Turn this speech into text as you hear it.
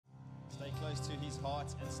close to his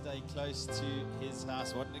heart and stay close to his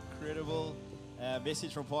house. What an incredible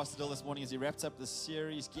message from Pastor Dill this morning as he wraps up the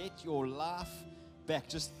series, Get Your Life Back.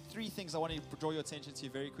 Just three things I want to draw your attention to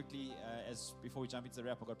very quickly as before we jump into the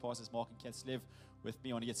wrap. I've got Pastors Mark and Kath Slev with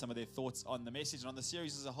me. I want to get some of their thoughts on the message and on the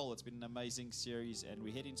series as a whole. It's been an amazing series, and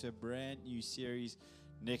we head into a brand new series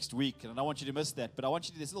next week, and I don't want you to miss that. But I want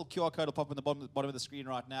you to, this little QR code will pop on the bottom of the screen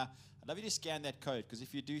right now. I'd love you to scan that code, because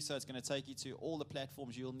if you do so, it's going to take you to all the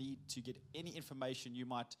platforms you'll need to get any information you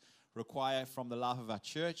might require from the life of our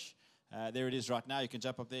church. There it is right now. You can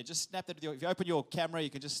jump up there. Just snap that. If you open your camera, you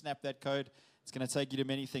can just snap that code. It's going to take you to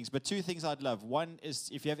many things. But two things I'd love. One is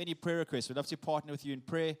if you have any prayer requests, we'd love to partner with you in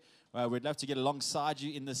prayer. We'd love to get alongside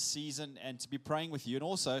you in this season and to be praying with you. And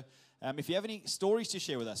also, if you have any stories to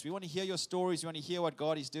share with us, we want to hear your stories. We want to hear what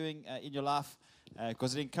God is doing in your life,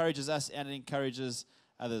 because it encourages us and it encourages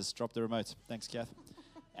others. Drop the remote. Thanks, Kath.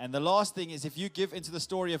 And the last thing is, if you give into the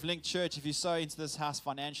story of Link Church, if you sow into this house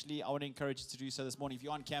financially, I want to encourage you to do so this morning. If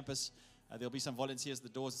you're on campus, there'll be some volunteers at the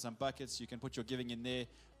doors and some buckets. You can put your giving in there.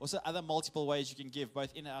 Also, other multiple ways you can give,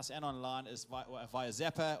 both in-house and online, is via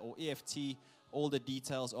Zapper or EFT. All the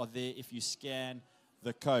details are there if you scan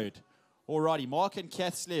the code. Alrighty, Mark and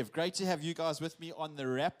Kath Slev, great to have you guys with me on the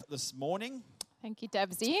wrap this morning. Thank you,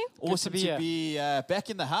 Dabsy. Awesome to be back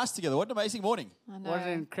in the house together. What an amazing morning. What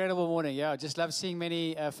an incredible morning. Yeah, just love seeing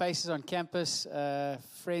many faces on campus,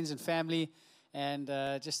 friends and family, and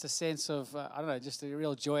just a sense of, I don't know, just a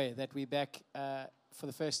real joy that we're back for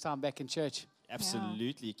the first time back in church.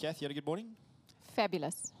 Absolutely. Yeah. Kath, you had a good morning?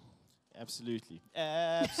 Fabulous. Absolutely.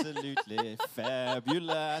 Absolutely.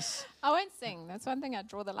 Fabulous. I won't sing. That's one thing I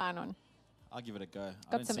draw the line on. I'll give it a go.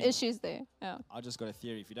 Got some issues there. Yeah. I just got a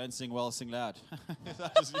theory. If you don't sing well, sing loud.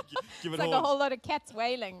 Just give it it's like a whole lot of cats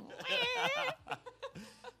wailing.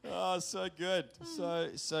 Oh, so good.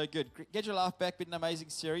 So good. Get Your Life Back. Been an amazing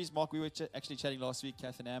series. Mark, we were actually chatting last week,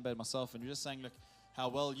 Kath and Amber and myself, and we were just saying, look, how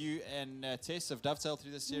well you and Tess have dovetailed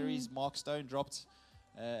through the series. Mark Stone dropped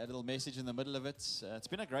a little message in the middle of it. It's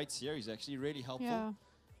been a great series, actually, really helpful. Yeah.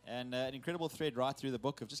 And an incredible thread right through the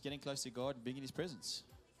book of just getting close to God and being in His presence.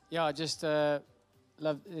 Yeah, I just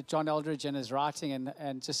love John Eldridge and his writing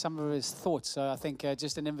and just some of his thoughts. So I think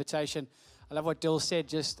just an invitation. I love what Dill said,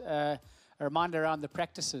 just a reminder around the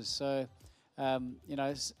practices. So,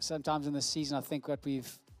 sometimes in this season, I think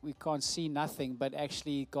we can't see nothing, but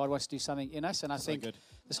actually God wants to do something in us. And I think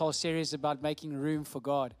this whole series is about making room for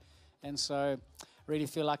God. And so really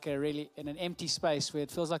feel like in an empty space where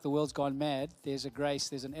it feels like the world's gone mad, there's a grace,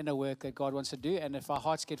 there's an inner work that God wants to do. And if our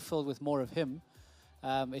hearts get filled with more of Him,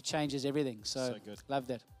 it changes everything. So good. Love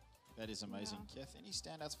that. That is amazing. Yeah. Kath, any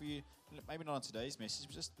standouts for you? Maybe not on today's message,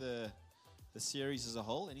 but just the series as a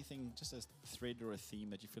whole. Anything, just a thread or a theme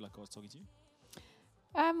that you feel like I was talking to you?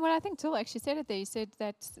 Well, I think Dill actually said it there. He said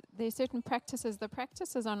that there's certain practices. The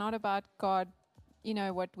practices are not about God,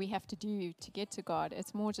 what we have to do to get to God.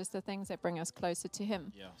 It's more just the things that bring us closer to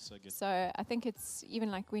Him. Yeah, so good. So I think it's even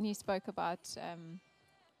like when he spoke about,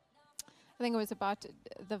 I think it was about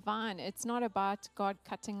the vine. It's not about God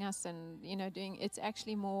cutting us and, doing, it's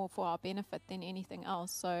actually more for our benefit than anything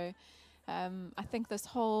else. So I think this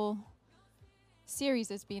whole series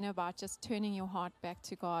has been about just turning your heart back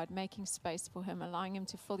to God, making space for Him, allowing Him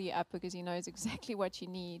to fill you up because He knows exactly what you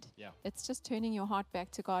need. Yeah. It's just turning your heart back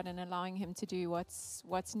to God and allowing Him to do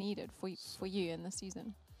what's needed for you in the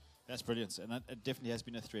season. That's brilliant. And it definitely has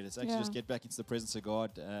been a thread. It's actually just get back into the presence of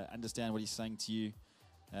God, understand what He's saying to you.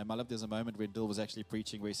 I love there's a moment when Dill was actually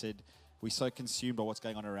preaching where he said, we're so consumed by what's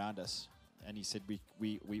going on around us. And he said,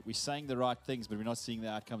 we're saying the right things, but we're not seeing the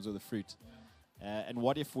outcomes or the fruit. And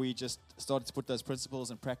what if we just started to put those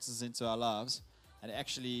principles and practices into our lives, and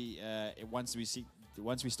actually, once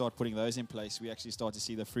we start putting those in place, we actually start to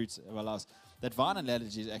see the fruits of our lives. That vine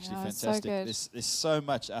analogy is actually fantastic. So there's so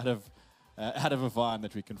much out of a vine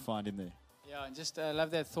that we can find in there. Yeah, and just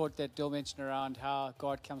love that thought that Dill mentioned around how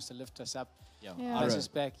God comes to lift us up. Yeah. Eyes us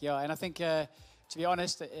back. Yeah, and I think, to be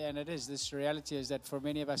honest, and this reality is that for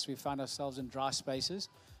many of us, we find ourselves in dry spaces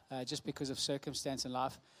just because of circumstance in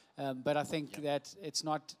life. But I think that it's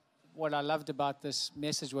not, what I loved about this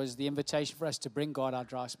message was the invitation for us to bring God our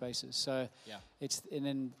dry spaces. So it's,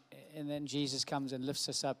 and then Jesus comes and lifts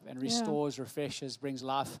us up and restores, refreshes, brings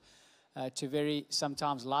life to very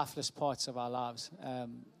sometimes lifeless parts of our lives.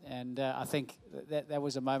 And I think that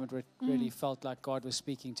was a moment where it really felt like God was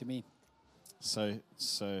speaking to me. So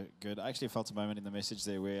good. I actually felt a moment in the message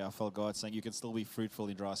there where I felt God saying you can still be fruitful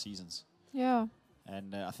in dry seasons. Yeah.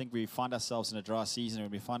 And I think we find ourselves in a dry season.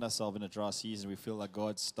 When we find ourselves in a dry season, we feel like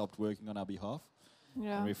God stopped working on our behalf.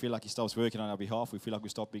 Yeah. And we feel like He stops working on our behalf. We feel like we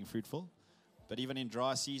stop being fruitful. but even in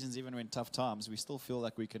dry seasons, even when tough times, we still feel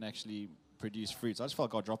like we can actually produce fruit. So I just felt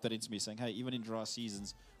God dropped that into me, saying, hey, even in dry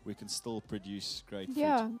seasons, we can still produce great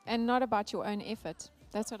Yeah, fruit. and not about your own effort.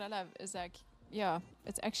 That's what I love. Is like, yeah,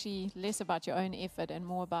 it's actually less about your own effort and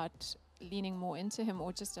more about leaning more into Him,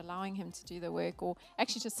 or just allowing Him to do the work, or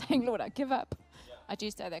actually just saying, Lord, I give up. I do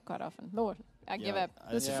say that quite often. Lord, I give Yeah,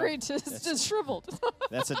 up. This Yeah. fruit is just shriveled.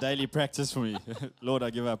 That's a daily practice for me. Lord,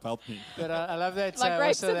 I give up. Help me. But I love that. Like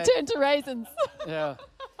grapes also have that turned to raisins. yeah.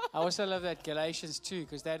 I also love that Galatians 2,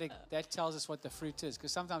 because that tells us what the fruit is.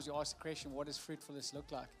 Because sometimes you ask the question, what does fruitfulness look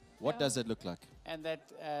like? What Yeah. does it look like? And that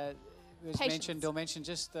was Patience. mentioned. They'll mention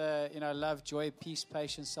just love, joy, peace,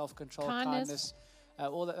 patience, self-control, Kindness. kindness.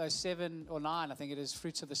 All those 7 or 9, I think it is,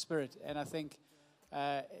 fruits of the Spirit. And I think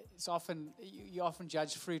it's often you often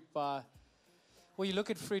judge fruit by. Well, you look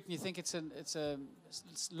at fruit and you think it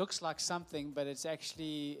looks like something, but it's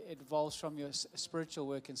actually, it evolves from your spiritual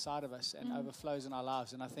work inside of us and overflows in our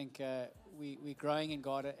lives. And I think we're growing in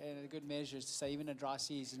God, and a good measure is to say, even in a dry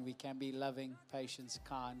season, we can be loving, patience,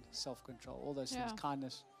 kind, self-control, all those things, Yeah.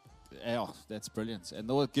 kindness. Oh, that's brilliant. And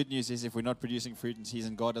the good news is if we're not producing fruit in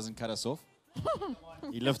season, God doesn't cut us off.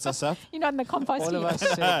 He lifts us up. You're not in the compost All of heap.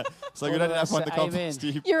 us say, So All we don't of have us on the say compost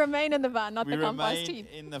amen. heap. You remain in the vine, not We the compost remain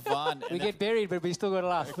heap. in the vine. we And get buried, but we still got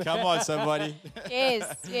life. come on, somebody.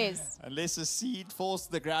 Yes, yes. Unless a seed falls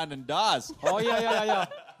to the ground and dies. Oh, yeah.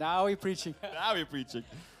 Now we're preaching. Now we're preaching.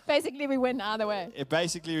 Basically, we win either way.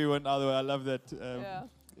 Basically, we went either way. I love that. Yeah.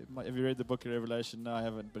 Have you read the book of Revelation? No, I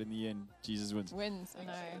haven't. But in the end, Jesus wins. Wins, I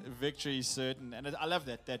know. Victory is certain. And I love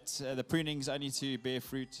that. The pruning's only to bear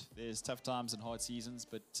fruit. There's tough times and hard seasons.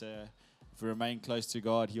 But if we remain close to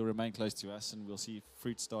God, He'll remain close to us. And we'll see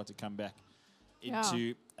fruit start to come back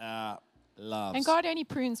into our lives. And God only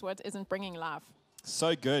prunes what isn't bringing life.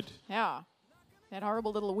 So good. Yeah. That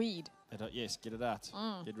horrible little weed. Yes, get it out.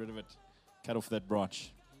 Get rid of it. Cut off that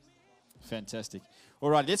branch. Fantastic.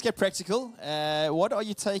 All right, let's get practical. What are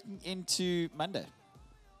you taking into Monday?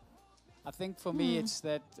 I think for me, it's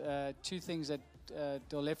that 2 things that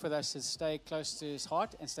Dill left with us is stay close to his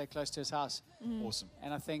heart and stay close to his house. Awesome.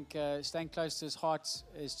 And I think staying close to his heart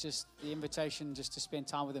is just the invitation just to spend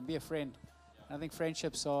time with him, be a friend. And I think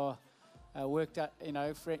friendships are worked out,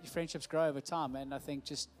 friendships grow over time. And I think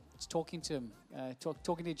just talking to him,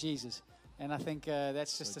 talking to Jesus. And I think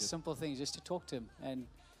that's just So a good. simple thing, just to talk to him and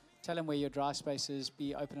tell him where your dry space is,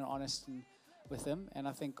 be open and honest with him. And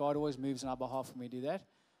I think God always moves on our behalf when we do that.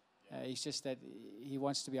 He's just that He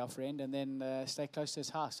wants to be our friend, and then stay close to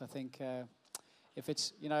His house. I think if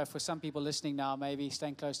it's, for some people listening now, maybe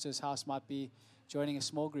staying close to His house might be joining a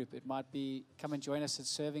small group. It might be come and join us at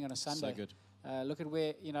serving on a Sunday. So good. Look at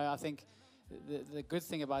where, I think the good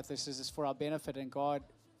thing about this is it's for our benefit, and God,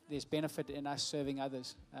 there's benefit in us serving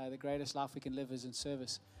others. The greatest life we can live is in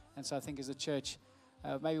service. And so I think as a church,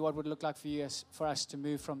 maybe what would it look like for us to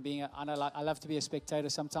move from being I love to be a spectator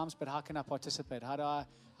sometimes, but how can I participate? How do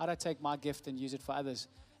I take my gift and use it for others?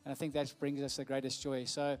 And I think that brings us the greatest joy.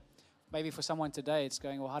 So maybe for someone today, it's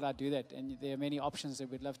going, well, how do I do that? And there are many options that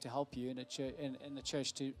we'd love to help you in the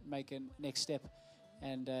church to make a next step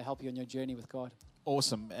and help you on your journey with God.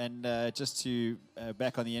 Awesome. And just to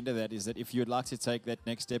back on the end of that is that if you would like to take that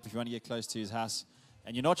next step, if you want to get close to His house,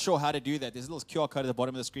 and you're not sure how to do that, there's a little QR code at the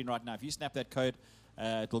bottom of the screen right now. If you snap that code,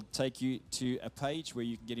 it will take you to a page where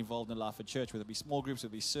you can get involved in life at church, whether it be small groups,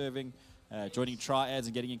 whether it be serving, joining triads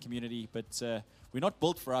and getting in community. But we're not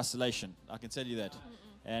built for isolation, I can tell you that.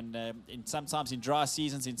 And sometimes in dry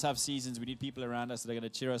seasons, in tough seasons, we need people around us that are going to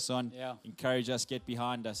cheer us on, encourage us, get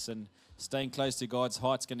behind us. And staying close to God's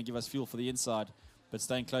heart is going to give us fuel for the inside. But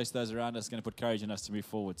staying close to those around us is going to put courage in us to move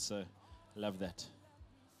forward. So I love that.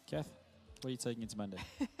 Kath, what are you taking into Monday?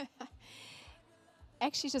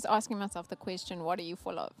 Actually, just asking myself the question, what are you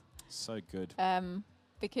full of? So good.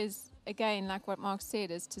 Because, again, like what Mark said,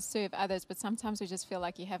 is to serve others, but sometimes we just feel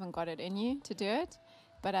like you haven't got it in you to do it.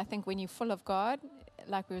 But I think when you're full of God,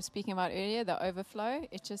 like we were speaking about earlier, the overflow,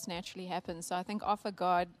 it just naturally happens. So I think offer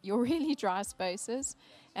God your really dry spaces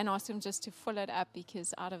and ask Him just to fill it up,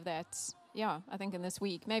 because out of that, I think in this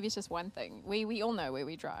week, maybe it's just one thing. We all know where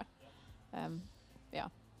we dry.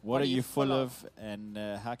 What are you full of, and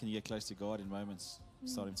how can you get close to God in moments?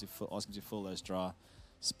 Starting to ask Him to fill those dry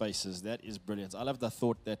spaces. That is brilliant. I love the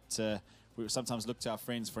thought that we sometimes look to our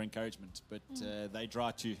friends for encouragement, but they dry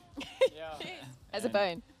too. As a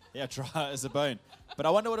bone. Yeah, dry as a bone. But I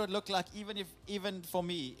wonder what it would look like, even for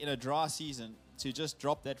me in a dry season, to just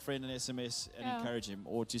drop that friend an SMS and encourage him,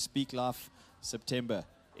 or to speak life September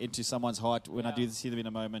into someone's heart when I do see them in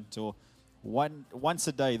a moment, or once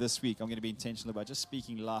a day this week, I'm going to be intentional about just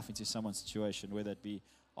speaking life into someone's situation, whether it be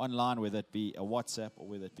online, whether it be a WhatsApp, or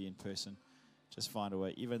whether it be in person. Just find a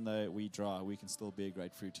way. Even though we dry, we can still bear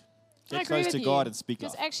great fruit. I Get agree close with to you, God and speak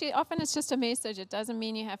because life. actually, often it's just a message. It doesn't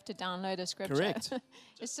mean you have to download a scripture. Correct.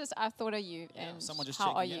 It's just, I thought of you, Yeah, and someone just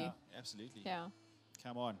how checking are it you? out. Absolutely. Yeah.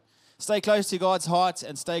 Come on. Stay close to God's heart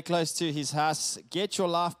and stay close to his house. Get Your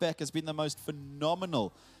Life Back has been the most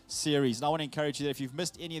phenomenal series. And I want to encourage you that if you've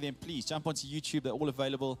missed any of them, please jump onto YouTube. They're all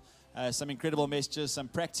available. Some incredible messages, some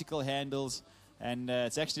practical handles. And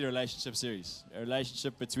it's actually a relationship series, a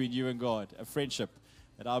relationship between you and God, a friendship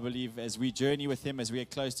that I believe as we journey with him, as we get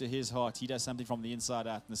close to his heart, he does something from the inside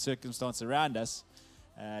out. And the circumstance around us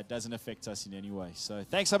doesn't affect us in any way. So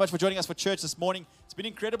thanks so much for joining us for church this morning. It's been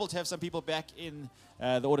incredible to have some people back in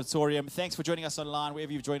the auditorium. Thanks for joining us online,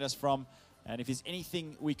 wherever you've joined us from. And if there's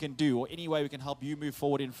anything we can do or any way we can help you move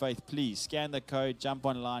forward in faith, please scan the code, jump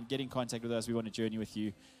online, get in contact with us. We want to journey with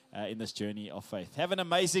you in this journey of faith. Have an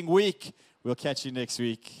amazing week. We'll catch you next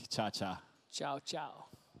week. Ciao, ciao. Ciao, ciao.